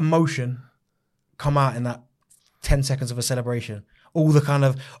every emotion come out in that 10 seconds of a celebration. All the kind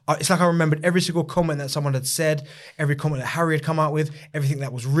of, it's like I remembered every single comment that someone had said, every comment that Harry had come out with, everything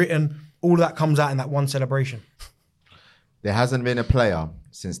that was written, all of that comes out in that one celebration. There hasn't been a player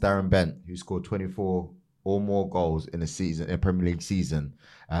since Darren Bent who scored 24 or more goals in a Premier League season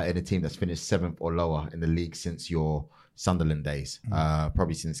in a team that's finished 7th or lower in the league since your Sunderland days.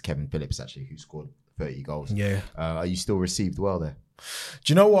 Probably since Kevin Phillips, actually, who scored 30 goals. Yeah. Are you still received well there?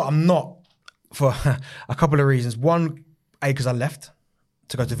 Do you know what? I'm not, for a couple of reasons. One, because I left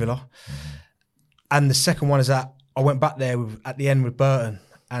to go to Villa. And the second one is that I went back there at the end with Burton,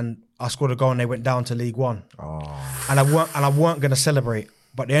 and I scored a goal and they went down to League One. Oh. And I weren't going to celebrate.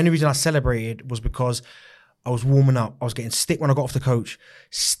 But the only reason I celebrated was because I was warming up. I was getting stick when I got off the coach,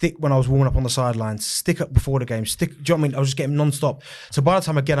 stick when I was warming up on the sidelines, stick up before the game, stick. Do you know what I mean? I was just getting non-stop. So by the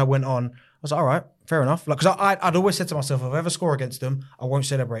time again I went on, I was like, all right, fair enough. Like, because I'd always said to myself, if I ever score against them, I won't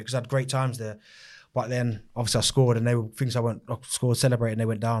celebrate, because I had great times there. But then, obviously, I scored, and they were things I scored, celebrate, and they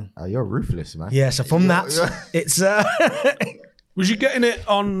went down. You're ruthless, man. Yeah, so from it's... Was you getting it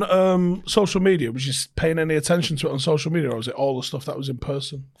on social media? Was you paying any attention to it on social media, or was it all the stuff that was in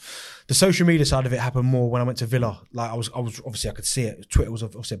person? The social media side of it happened more when I went to Villa. Like I was obviously I could see it. Twitter was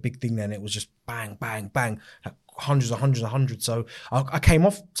obviously a big thing then. It was just bang, bang, bang, like hundreds. So I came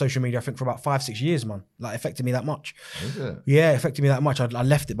off social media, I think, for about 5-6 years, man. Like, it affected me that much. Is it? Yeah, it affected me that much. I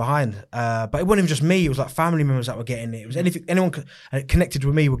left it behind. But it wasn't even just me. It was like family members that were getting it. It was anyone connected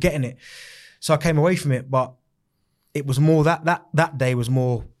with me were getting it. So I came away from it, but it was more that day was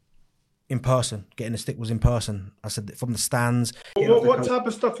more in person. Getting the stick was in person. I said, from the stands. What type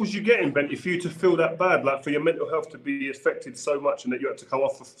of stuff was you getting, Benty, for you to feel that bad, like for your mental health to be affected so much and that you had to come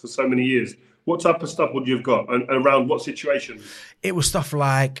off for so many years? What type of stuff would you have got, and around what situation? It was stuff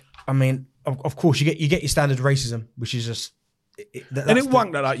like, I mean, of course, you get your standard racism, which is just. And it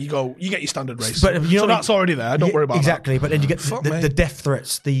wanked at that, you get your standard racism. But you know, so that's already there. Don't worry about exactly. that. But then you get the death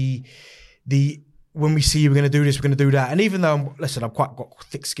threats, the when we see you, we're going to do this, we're going to do that. And even though I've quite got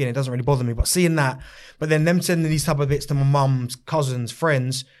thick skin, it doesn't really bother me. But seeing that, but then them sending these type of bits to my mum's, cousins,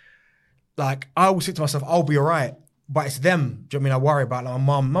 friends, like I always think to myself, I'll be all right. But it's them. Do you know what I mean? I worry about like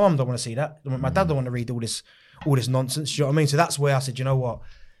my mum don't want to see that. My dad don't want to read all this nonsense. Do you know what I mean? So that's where I said, you know what?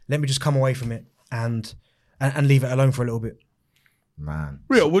 Let me just come away from it and leave it alone for a little bit. Man.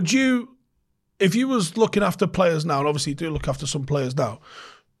 Rio, would you, if you was looking after players now, and obviously you do look after some players now,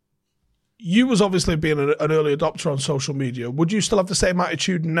 you was obviously being an early adopter on social media. Would you still have the same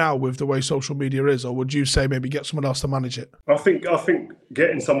attitude now with the way social media is, or would you say maybe get someone else to manage it? I think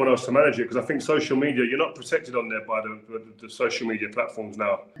getting someone else to manage it, because I think social media, you're not protected on there by the social media platforms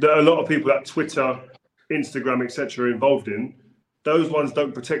now. There are a lot of people that Twitter, Instagram, etc. are involved in. Those ones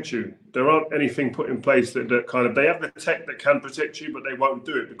don't protect you. There aren't anything put in place that kind of, they have the tech that can protect you, but they won't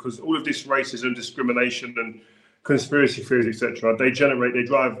do it because all of this racism, discrimination and conspiracy theories, etc. they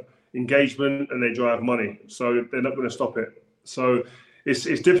drive engagement and they drive money. So they're not going to stop it. So it's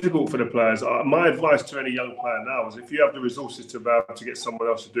difficult for the players. My advice to any young player now is if you have the resources to be able to get someone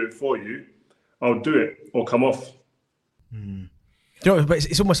else to do it for you, I'll do it or come off. You know, but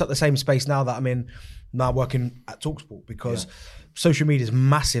it's almost like the same space now that I'm in now working at TalkSport, because social media is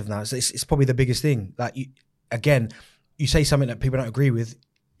massive now. It's probably the biggest thing. Like you say something that people don't agree with,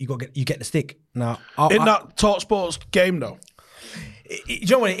 you get the stick. Now in that TalkSport's game though. You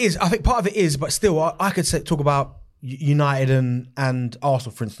know what it is? I think part of it is, but still, I could talk about United and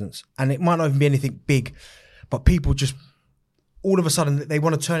Arsenal, for instance, and it might not even be anything big, but people just all of a sudden they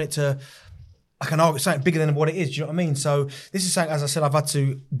want to turn it to like an argument, something bigger than what it is. Do you know what I mean? So this is something, as I said, I've had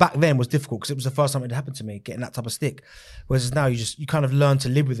to, back then was difficult because it was the first time it happened to me, getting that type of stick. Whereas now you kind of learn to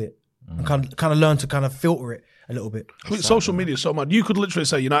live with it and kind of learn to kind of filter it a little bit. I mean, social media is so mad. You could literally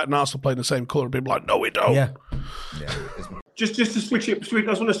say United and Arsenal play the same colour and be like, no, we don't. Yeah. Just to switch it, I just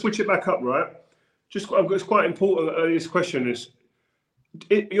want to switch it back up, right? It's quite important. This question is,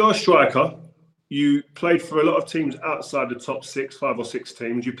 you're a striker. You played for a lot of teams outside the top 5 or 6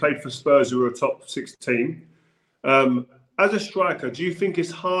 teams. You played for Spurs, who were a top 6 team. As a striker, do you think it's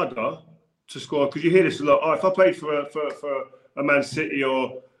harder to score? Because you hear this a lot. Oh, if I played for a Man City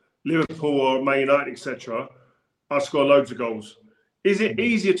or Liverpool or Man United, etc., I'd score loads of goals. Is it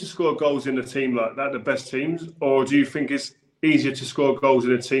easier to score goals in a team like that, the best teams, or do you think it's easier to score goals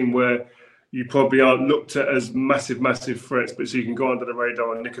in a team where you probably aren't looked at as massive threats, but so you can go under the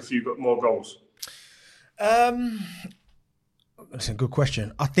radar and nick a few more goals? That's a good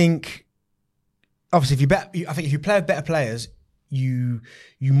question. I think, obviously, if you play with better players, you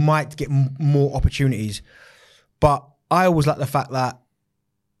might get more opportunities. But I always like the fact that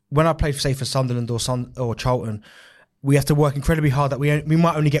when I played, say, for Sunderland or Charlton, we have to work incredibly hard that we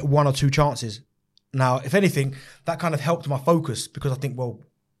might only get 1 or 2 chances. Now, if anything, that kind of helped my focus because I think, well,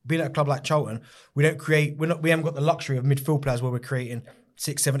 being at a club like Charlton, we haven't got the luxury of midfield players where we're creating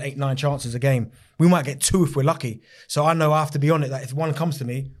 6, 7, 8, 9 chances a game. We might get 2 if we're lucky. So I know I have to be on it that if one comes to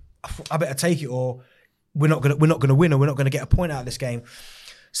me, I better take it, or we're not gonna win, or we're not gonna get a point out of this game.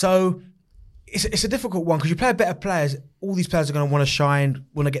 So it's a difficult one because you play better players. All these players are going to want to shine,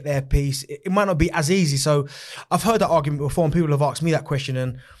 want to get their piece. It might not be as easy. So I've heard that argument before, and people have asked me that question.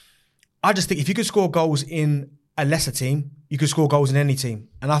 And I just think if you could score goals in a lesser team, you could score goals in any team.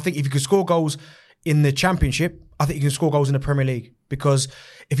 And I think if you could score goals in the Championship, I think you can score goals in the Premier League. Because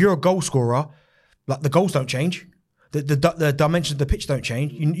if you're a goal scorer, like the goals don't change. The dimensions of the pitch don't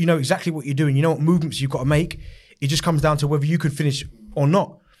change. You know exactly what you're doing. You know what movements you've got to make. It just comes down to whether you could finish or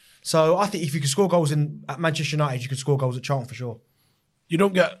not. So I think if you could score goals at Manchester United, you could score goals at Charlton for sure. You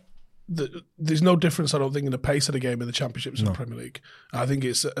don't get there's no difference, I don't think, in the pace of the game in the Championships and the Premier League. I think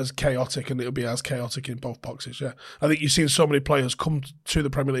it's as chaotic, and it'll be as chaotic in both boxes, yeah. I think you've seen so many players come to the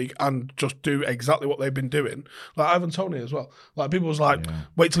Premier League and just do exactly what they've been doing. Like Ivan Toney as well. Like people was like,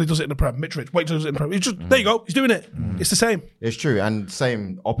 wait till he does it in the Prem. Mitrovic, wait till he does it in the Prem. He's just, there you go, he's doing it. It's the same. It's true. And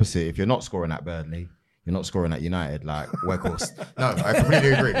same opposite, if you're not scoring at Burnley, you're not scoring at United, like Weghorst. No, I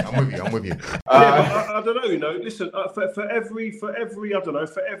completely agree. I'm with you. I don't know, you know. Listen, for every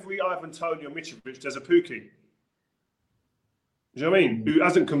Ivan Toney or Mitrovic, there's a Pukki. Do you know what I mean? Who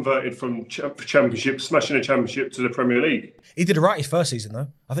hasn't converted from Championship, smashing a Championship to the Premier League. He did it right his first season, though.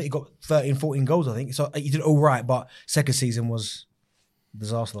 I think he got 13, 14 goals, I think. So he did all right, but second season was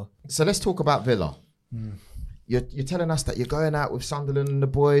disaster. So let's talk about Villa. You're telling us that you're going out with Sunderland and the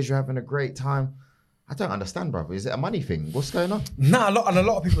boys, you're having a great time. I don't understand, brother. Is it a money thing? What's going on? No, a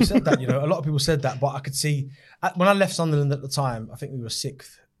lot of people said that, you know. A lot of people said that, but I could see... When I left Sunderland at the time, I think we were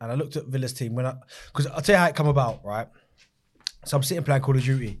 6th, and I looked at Villa's team. Because I'll tell you how it come about, right? So I'm sitting playing Call of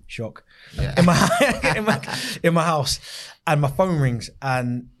Duty, shock, in my house, and my phone rings,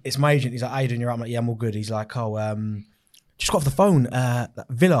 and it's my agent. He's like, "How you doing? You're right?" I'm like, "Yeah, I'm all good." He's like, "Oh, just got off the phone.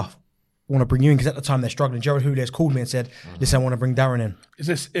 Villa want to bring you in because at the time they're struggling." Gerard Houlier's called me and said, "Listen, I want to bring Darren in." Is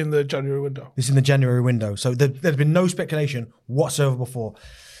this in the January window? This is in the January window. So there's been no speculation whatsoever before.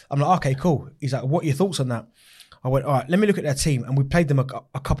 I'm like, okay, cool. He's like, what are your thoughts on that? I went, all right, let me look at their team. And we played them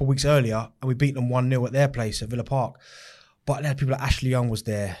a couple of weeks earlier and we beat them 1-0 at their place at Villa Park. But they had people like Ashley Young was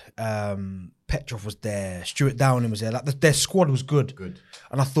there, Petrov was there, Stuart Downing was there. Like their squad was good.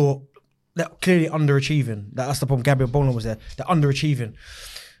 And I thought, they're clearly underachieving. That's the problem. Gabriel Bolan was there. They're underachieving.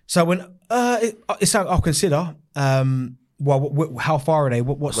 So when it's something I'll consider. How far are they?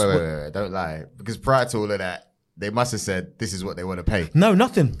 Wait, don't lie. Because prior to all of that, they must have said this is what they want to pay. No,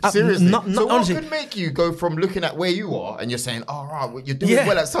 nothing. Seriously. So honestly, what could make you go from looking at where you are and you're saying, "Oh, right, well, you're doing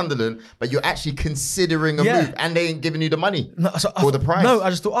well at Sunderland," but you're actually considering a move, and they ain't giving you the money for the price? No, I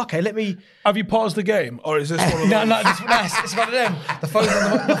just thought, okay, let me. Have you paused the game, or is this one of those? No, it's one of them.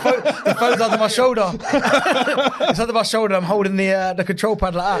 The phone's under my shoulder. It's under my shoulder. I'm holding the control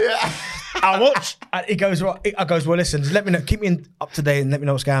pad like that. Yeah. How much? And he goes, well, listen, just let me know, keep me up to date and let me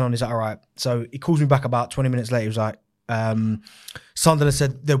know what's going on. He's like, all right. So he calls me back about 20 minutes later. He was like, Sunderland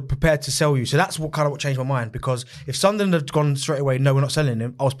said they're prepared to sell you. So that's what changed my mind, because if Sunderland had gone straight away, no, we're not selling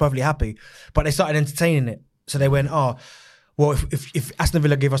him, I was perfectly happy. But they started entertaining it. So they went, oh, well, if Aston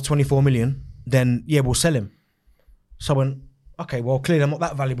Villa gave us 24 million, then yeah, we'll sell him. So I went, okay, well, clearly I'm not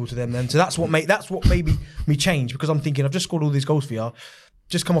that valuable to them then. So that's what made me change, because I'm thinking, I've just scored all these goals for you.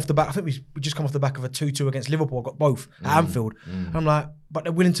 Just come off the back. I think we just come off the back of a 2-2 against Liverpool. I got both at Anfield. And I'm like, but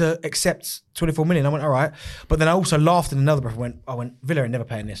they're willing to accept 24 million. I went, all right. But then I also laughed in another breath. I went, Villa are never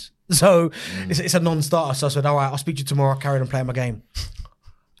paying this. So it's a non-starter. So I said, all right, I'll speak to you tomorrow. I carried on playing my game.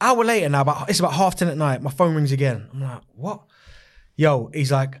 Hour later now, it's about 10:30 at night. My phone rings again. I'm like, what? Yo,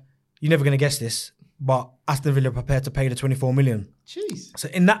 he's like, you're never going to guess this, but Aston Villa are prepared to pay the 24 million. Jeez. So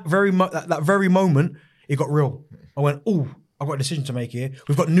in that very moment, it got real. I went, oh, I've got a decision to make here.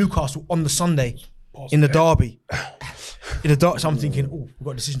 We've got Newcastle on the Sunday in the derby. So I'm thinking, oh, we've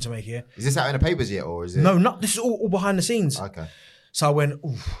got a decision to make here. Is this out in the papers yet, or is it? No, this is all behind the scenes. Okay. So I went,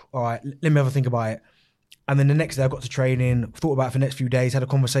 all right, let me have a think about it. And then the next day I got to training, thought about it for the next few days, had a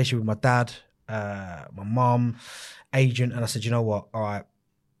conversation with my dad, my mum, agent, and I said, you know what, all right,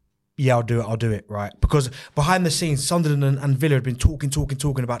 yeah, I'll do it, right? Because behind the scenes, Sunderland and Villa had been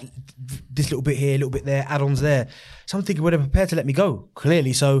talking about this little bit here, a little bit there, add-ons there. So I'm thinking, well, they're prepared to let me go,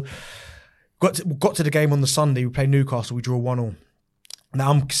 clearly. So got to the game on the Sunday, we played Newcastle, we drew 1-1.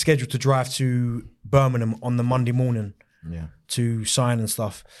 Now I'm scheduled to drive to Birmingham on the Monday morning to sign and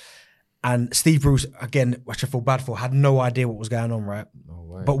stuff. And Steve Bruce, again, which I feel bad for, had no idea what was going on, right? No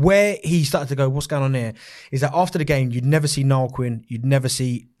way. But where he started to go, what's going on here, is that after the game, you'd never see Niall Quinn, you'd never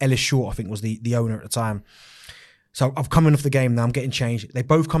see Ellis Short, I think was the owner at the time. So I've come in off the game now, I'm getting changed. They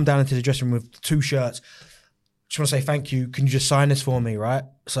both come down into the dressing room with 2 shirts. Just want to say thank you. Can you just sign this for me, right?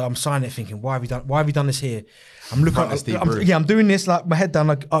 So I'm signing it thinking, why have you done this here? I'm looking at I'm doing this, like my head down,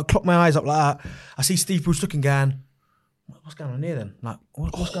 like I clock my eyes up like that. I see Steve Bruce looking, going, what's going on here then? Like,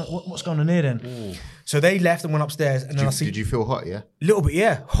 what's going on here then? Ooh. So they left and went upstairs, and did you feel hot? Yeah, a little bit,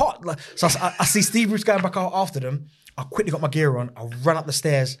 yeah, hot. Like, so I see Steve Bruce going back out after them. I quickly got my gear on. I ran up the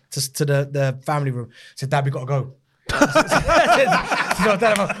stairs to the family room. Said, Dad, we got to go. Dad,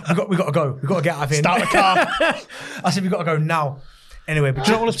 we got to go. We got to get out of here. Start the car. I said, we got to go now. Anyway, but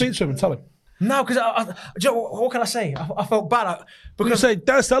do you not want to speak to him and tell him? No, because what can I say? I felt bad because you say,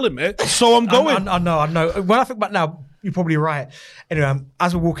 Dad's telling me, so I'm going. I know. When I think back now, you're probably right. Anyway,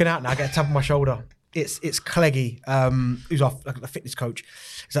 as we're walking out now, I get a tap on my shoulder. it's Cleggy, who's our the fitness coach.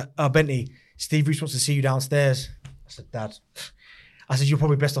 He's like, Bentley, Steve Bruce wants to see you downstairs. I said, Dad. I said, you're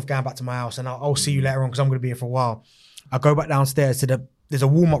probably best off going back to my house, and I'll see you later on because I'm going to be here for a while. I go back downstairs to there's a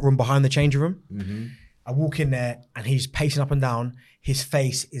warm-up room behind the changing room. Mm-hmm. I walk in there, and he's pacing up and down. His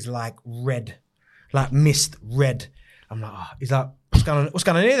face is like red, like mist red. I'm like, he's like, what's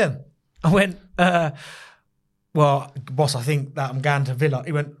going on here then? I went, well, boss, I think that I'm going to Villa.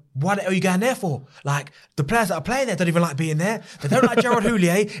 He went, what the hell are you going there for? Like, the players that are playing there don't even like being there. They don't like Gerard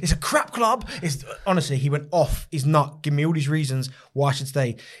Houllier. It's a crap club. Honestly, he went off. He's not giving me all these reasons why I should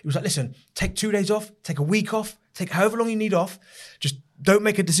stay. He was like, listen, take 2 days off, take a week off, take however long you need off. Just don't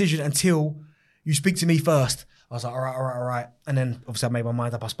make a decision until you speak to me first. I was like, all right. And then, obviously, I made my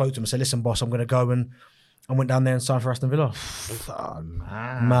mind up. I spoke to him. I said, listen, boss, I'm going to go. And I went down there and signed for Aston Villa. Oh,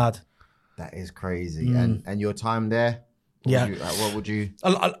 man. Mad. That is crazy. And your time there? What would you?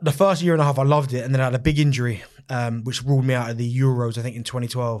 The first year and a half, I loved it. And then I had a big injury, which ruled me out of the Euros, I think, in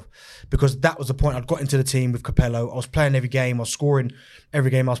 2012. Because that was the point. I'd got into the team with Capello. I was playing every game. I was scoring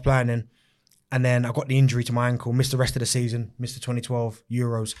every game I was playing in. And then I got the injury to my ankle, missed the rest of the season, missed the 2012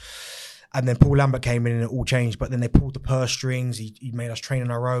 Euros. And then Paul Lambert came in and it all changed. But then they pulled the purse strings. He made us train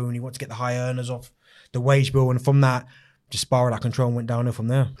on our own. He wanted to get the high earners off the wage bill. And from that, just spiraled out of control and went downhill from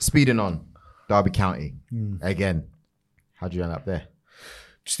there. Speeding on, Derby County. Again, how'd you end up there?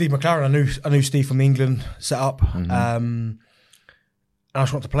 Steve McLaren, I knew Steve from England, set up. And I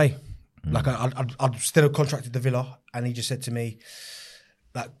just wanted to play. Like, I'd still contracted the Villa. And he just said to me,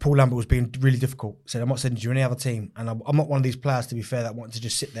 like, Paul Lambert was being really difficult. He said, I'm not sending you any other team. And I'm not one of these players, to be fair, that wanted to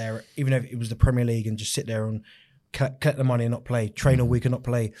just sit there, even if it was the Premier League, and just sit there and collect the money and not play, train all week and not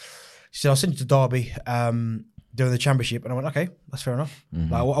play. He said, I'll send you to Derby during the Championship. And I went, okay, that's fair enough.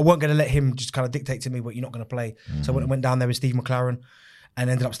 Like, I wasn't going to let him just kind of dictate to me, but you're not going to play. So I went down there with Steve McLaren and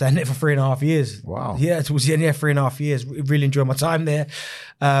ended up staying there for 3.5 years. Wow. Yeah, towards the end, 3.5 years. Really enjoyed my time there.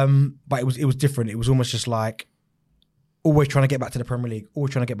 But it was different. It was almost just like, always trying to get back to the Premier League,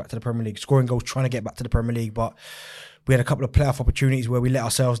 scoring goals, trying to get back to the Premier League. But we had a couple of playoff opportunities where we let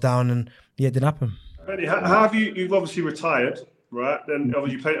ourselves down, and it didn't happen. Benny, how have you've obviously retired, right? Then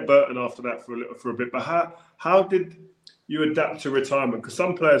obviously you played at Burton after that for a bit. But how did you adapt to retirement? Because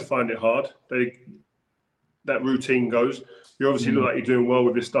some players find it hard. That routine goes. You obviously look like you're doing well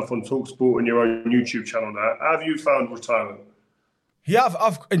with this stuff on TalkSport and your own YouTube channel now. How have you found retirement? Yeah,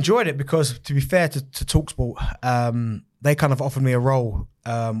 I've enjoyed it because, to be fair to TalkSport, they kind of offered me a role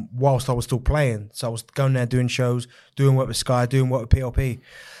whilst I was still playing. So I was going there doing shows, doing work with Sky, doing work with PLP.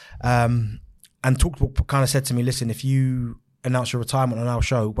 And TalkSport kind of said to me, listen, if you announce your retirement on our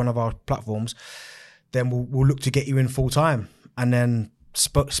show, one of our platforms, then we'll look to get you in full time. And then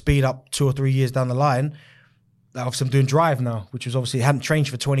speed up 2 or 3 years down the line. Obviously, I'm doing Drive now, which was obviously hadn't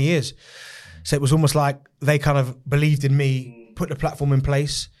changed for 20 years. So it was almost like they kind of believed in me, put the platform in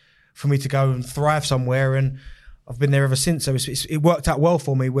place for me to go and thrive somewhere, and I've been there ever since. So it worked out well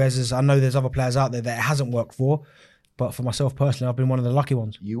for me, whereas I know there's other players out there that it hasn't worked for, but for myself personally, I've been one of the lucky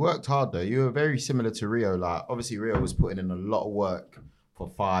ones. You worked hard though. You were very similar to Rio. Like, obviously Rio was putting in a lot of work for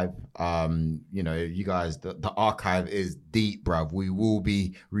Five. You guys, the archive is deep, bruv. We will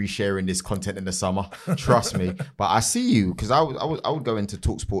be resharing this content in the summer, trust me. But I see you, because I would go into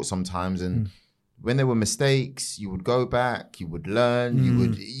TalkSport sometimes, and when there were mistakes, you would go back, you would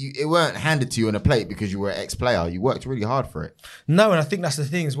learn, it weren't handed to you on a plate because you were an ex-player. You worked really hard for it. No, and I think that's the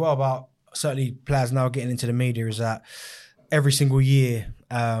thing as well about certainly players now getting into the media, is that every single year,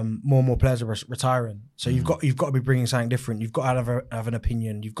 more and more players are retiring. So you've got to be bringing something different. You've got to have an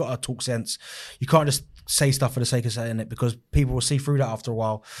opinion. You've got to talk sense. You can't just say stuff for the sake of saying it, because people will see through that after a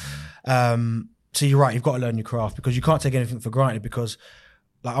while. So you're right, you've got to learn your craft, because you can't take anything for granted, because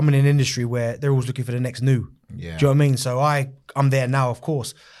like, I'm in an industry where they're always looking for the next new. Yeah. Do you know what I mean? So I'm there now, of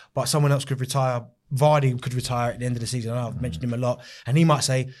course, but someone else could retire. Vardy could retire at the end of the season. I've mentioned him a lot. And he might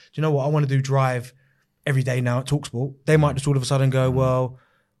say, do you know what? I want to do Drive every day now at TalkSport. They might just all of a sudden go, well,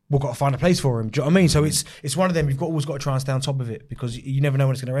 we've got to find a place for him. Do you know what I mean? So it's one of them. You've always got to try and stay on top of it, because you never know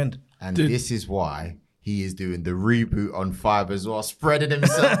when it's going to end. And this is why he is doing the reboot on Five as well, spreading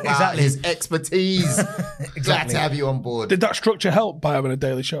himself out, his expertise. Exactly. Glad to have you on board. Did that structure help by having a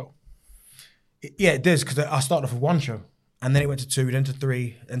daily show? Yeah, it does, because I started off with one show, and then it went to 2, then to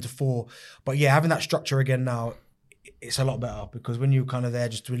 3, then to 4. But yeah, having that structure again now, it's a lot better, because when you're kind of there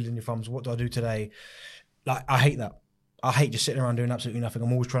just twiddling your thumbs, what do I do today? Like, I hate that. I hate just sitting around doing absolutely nothing.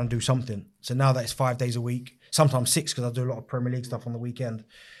 I'm always trying to do something. So now that it's 5 days a week, sometimes 6, because I do a lot of Premier League stuff on the weekend,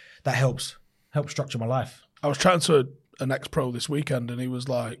 that helps structure my life. I was chatting to an ex-pro this weekend, and he was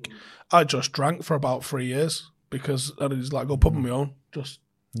like, I just drank for about 3 years, and he's like, go pub on my own, just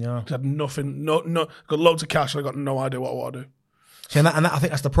Yeah. I had nothing, got loads of cash and I got no idea what I want to do. See, and that, I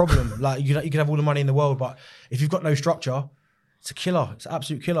think that's the problem. Like you can have all the money in the world, but if you've got no structure, it's a killer. It's an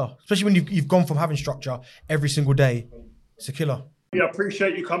absolute killer. Especially when you've gone from having structure every single day. It's a killer. Yeah, I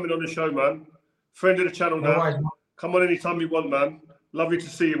appreciate you coming on the show, man. Friend of the channel now. Right. Come on anytime you want, man. Lovely to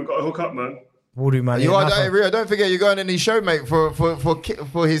see you. We've got to hook up, man. Will do, man. Don't forget you're going in his show, mate,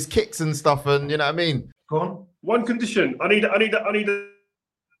 for his kicks and stuff, and you know what I mean. Go on. One condition. I need a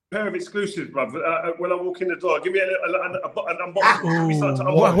pair of exclusives, bruv. When I walk in the door, give me an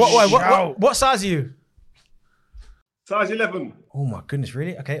unboxing. What size are you? Size 11. Oh my goodness,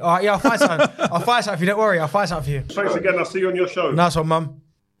 really? Okay. All right, yeah, I'll find something. I'll find something for you. Don't worry, I'll find something for you. Thanks again. I'll see you on your show. Nice one, mum.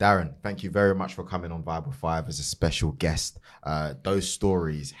 Darren, thank you very much for coming on Vibe with 5 as a special guest. Those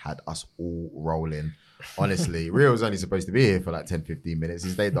stories had us all rolling. Honestly, Rio was only supposed to be here for like 10, 15 minutes. He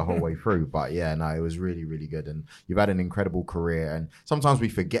stayed the whole way through. But yeah, no, it was really, really good. And you've had an incredible career. And sometimes we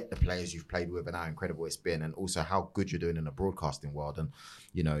forget the players you've played with and how incredible it's been. And also how good you're doing in the broadcasting world. And,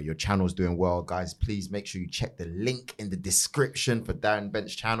 you know, your channel's doing well. Guys, please make sure you check the link in the description for Darren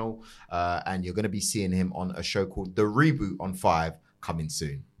Bent's channel. And you're going to be seeing him on a show called The Reboot on 5 coming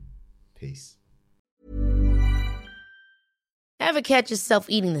soon. Peace. Ever catch yourself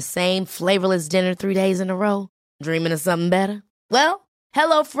eating the same flavorless dinner 3 days in a row? Dreaming of something better? Well,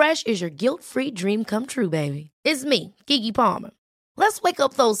 HelloFresh is your guilt-free dream come true, baby. It's me, Keke Palmer. Let's wake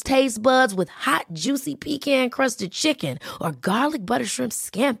up those taste buds with hot, juicy pecan-crusted chicken or garlic butter shrimp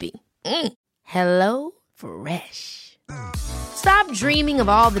scampi. Hello Fresh. Stop dreaming of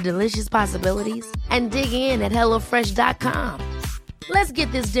all the delicious possibilities and dig in at HelloFresh.com. Let's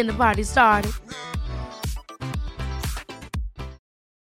get this dinner party started.